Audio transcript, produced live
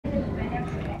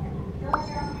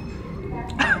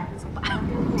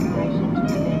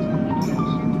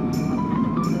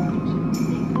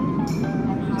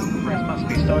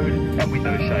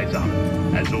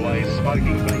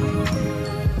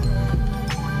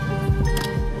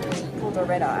Pulled a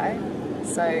red eye,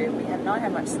 so we have not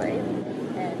had much sleep,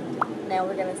 and now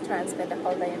we're going to try and spend a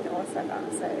whole day in Osaka.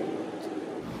 So,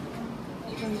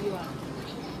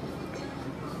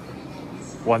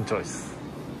 one choice.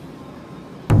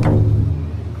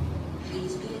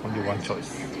 Only one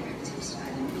choice.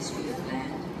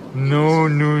 No,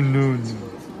 no, no, no.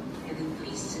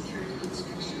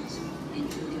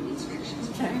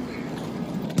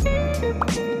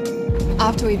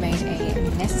 after we made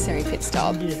a necessary pit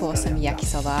stop for some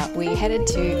yakisoba, we headed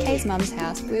to Kei's mum's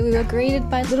house where we were greeted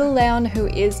by little Leon, who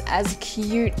is as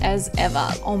cute as ever.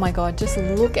 Oh my god, just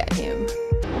look at him.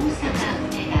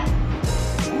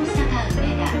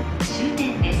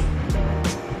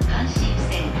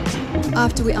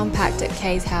 After we unpacked at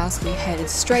Kei's house, we headed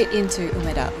straight into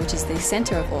Umeda, which is the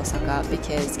center of Osaka,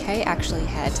 because Kei actually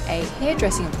had a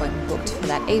hairdressing appointment booked for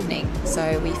that evening.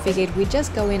 So we figured we'd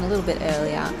just go in a little bit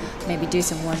earlier, maybe do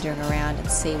some wandering around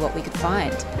and see what we could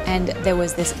find. And there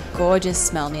was this gorgeous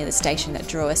smell near the station that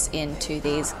drew us into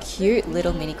these cute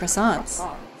little mini croissants.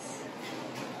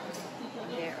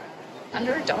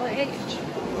 Under $1 each.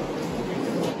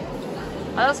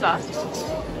 Oh, that was fast.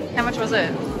 How much was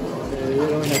it?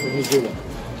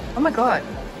 Oh my god,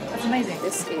 that's amazing.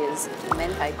 This is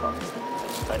mentaiko.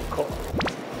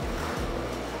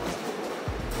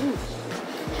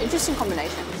 Interesting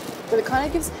combination. But it kind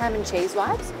of gives ham and cheese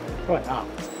vibes.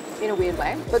 In a weird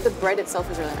way. But the bread itself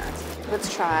is really nice.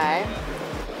 Let's try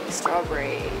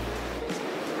strawberry.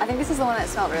 I think this is the one that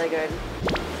smelled really good.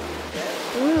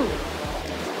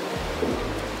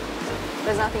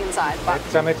 There's nothing inside, but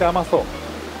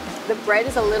the bread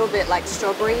is a little bit like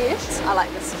strawberry-ish. I like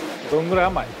this.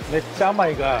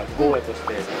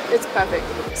 It's perfect.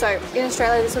 So in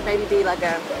Australia, this would maybe be like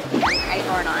a 8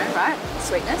 or a 9, right?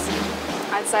 Sweetness.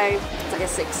 I'd say it's like a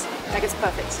 6. Like it's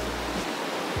perfect.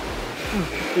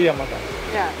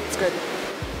 Yeah, it's good.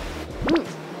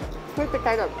 Sweet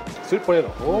potato. Sweet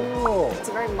potato. Oh. It's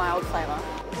a very mild flavour.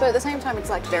 But at the same time, it's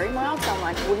like very mild. So I'm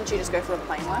like, wouldn't you just go for a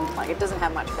plain one? Like it doesn't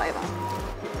have much flavour.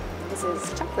 This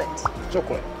is chocolate.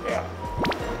 Chocolate, yeah.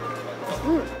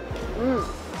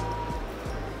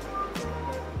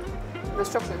 There's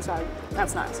chocolate inside.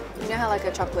 That's nice. You know how like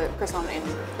a chocolate croissant in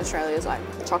Australia is like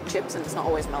choc chips and it's not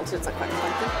always melted, it's like quite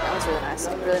crunchy? That was really nice.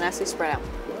 Really nicely spread out.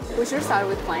 We should have started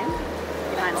with plain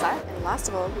in hindsight. And last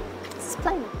of all, this is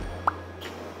plain.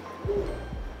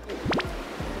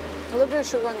 A little bit of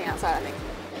sugar on the outside, I think.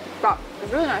 But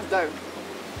it's really nice dough.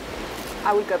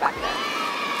 I would go back there.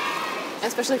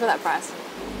 Especially for that price.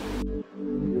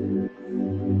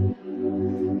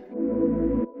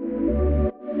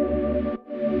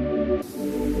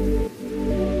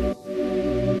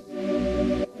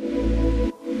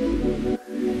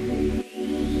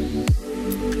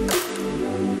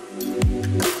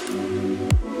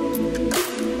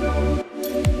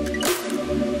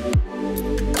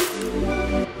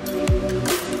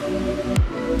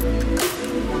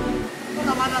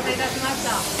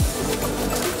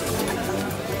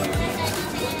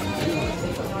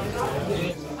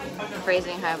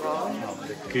 Freezing highball.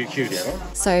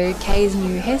 So Kei's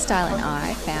new hairstyle and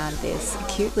I found this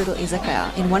cute little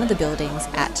izakaya in one of the buildings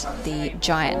at the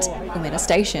giant Umeda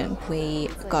station. We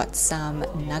got some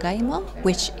nagaimo,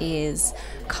 which is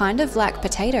kind of like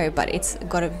potato, but it's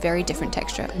got a very different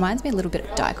texture. It reminds me a little bit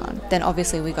of daikon. Then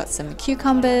obviously we got some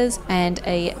cucumbers and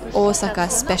a Osaka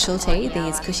specialty,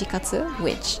 these kushikatsu,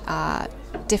 which are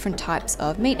different types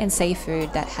of meat and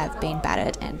seafood that have been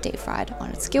battered and deep fried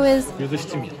on skewers.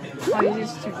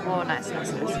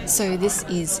 So this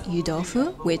is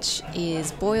yudofu, which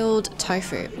is boiled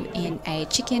tofu in a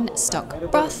chicken stock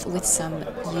broth with some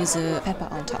yuzu pepper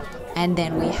on top. And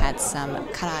then we had some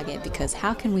karage, because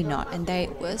how can we not? And they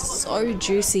were so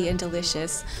juicy and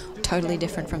delicious, totally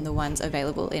different from the ones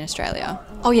available in Australia.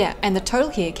 Oh yeah, and the total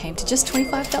here came to just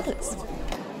 $25.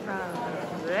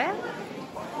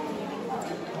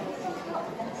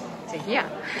 Yeah.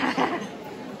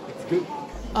 It's good.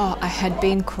 Oh, I had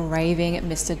been craving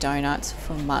Mr. Donuts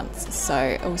for months, so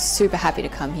I was super happy to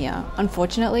come here.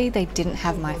 Unfortunately, they didn't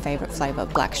have my favourite flavour,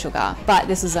 black sugar, but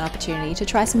this was an opportunity to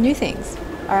try some new things.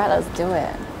 All right, let's do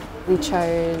it. We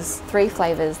chose 3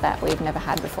 flavours that we've never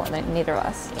had before, neither of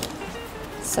us.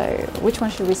 So which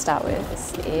one should we start with?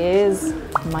 This is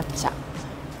matcha.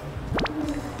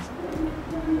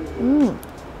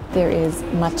 There is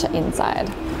matcha inside.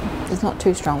 It's not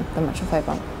too strong, the matcha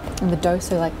flavour. And the dough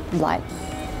so like light.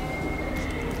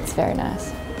 It's very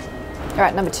nice. All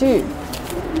right, number 2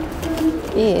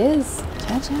 is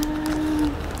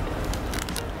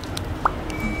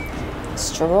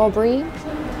strawberry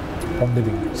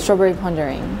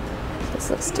pondering. This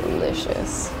looks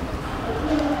delicious.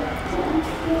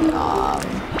 Yum.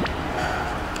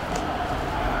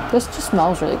 This just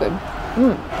smells really good.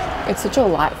 It's such a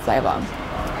light flavor,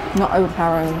 not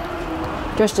overpowering,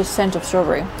 just a scent of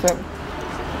strawberry. So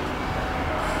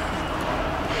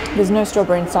there's no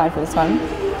strawberry inside for this one.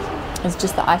 It's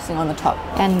just the icing on the top.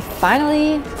 And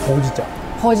finally, Hojicha.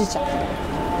 Hojicha,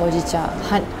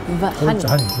 honey.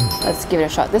 Let's give it a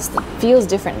shot. This feels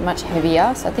different, much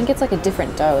heavier, so I think it's like a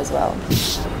different dough as well.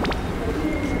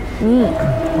 これ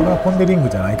はポンデリング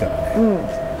じゃないからね。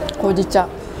Hojicha.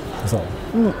 そう。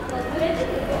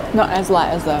Not as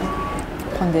light as the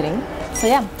pondering. So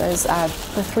yeah, those are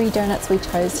the 3 donuts we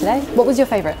chose today. What was your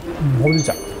favorite?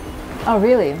 Hojicha. Oh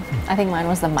really? I think mine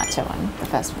was the matcha one. The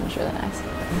first one was really nice.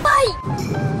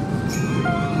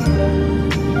 Bye!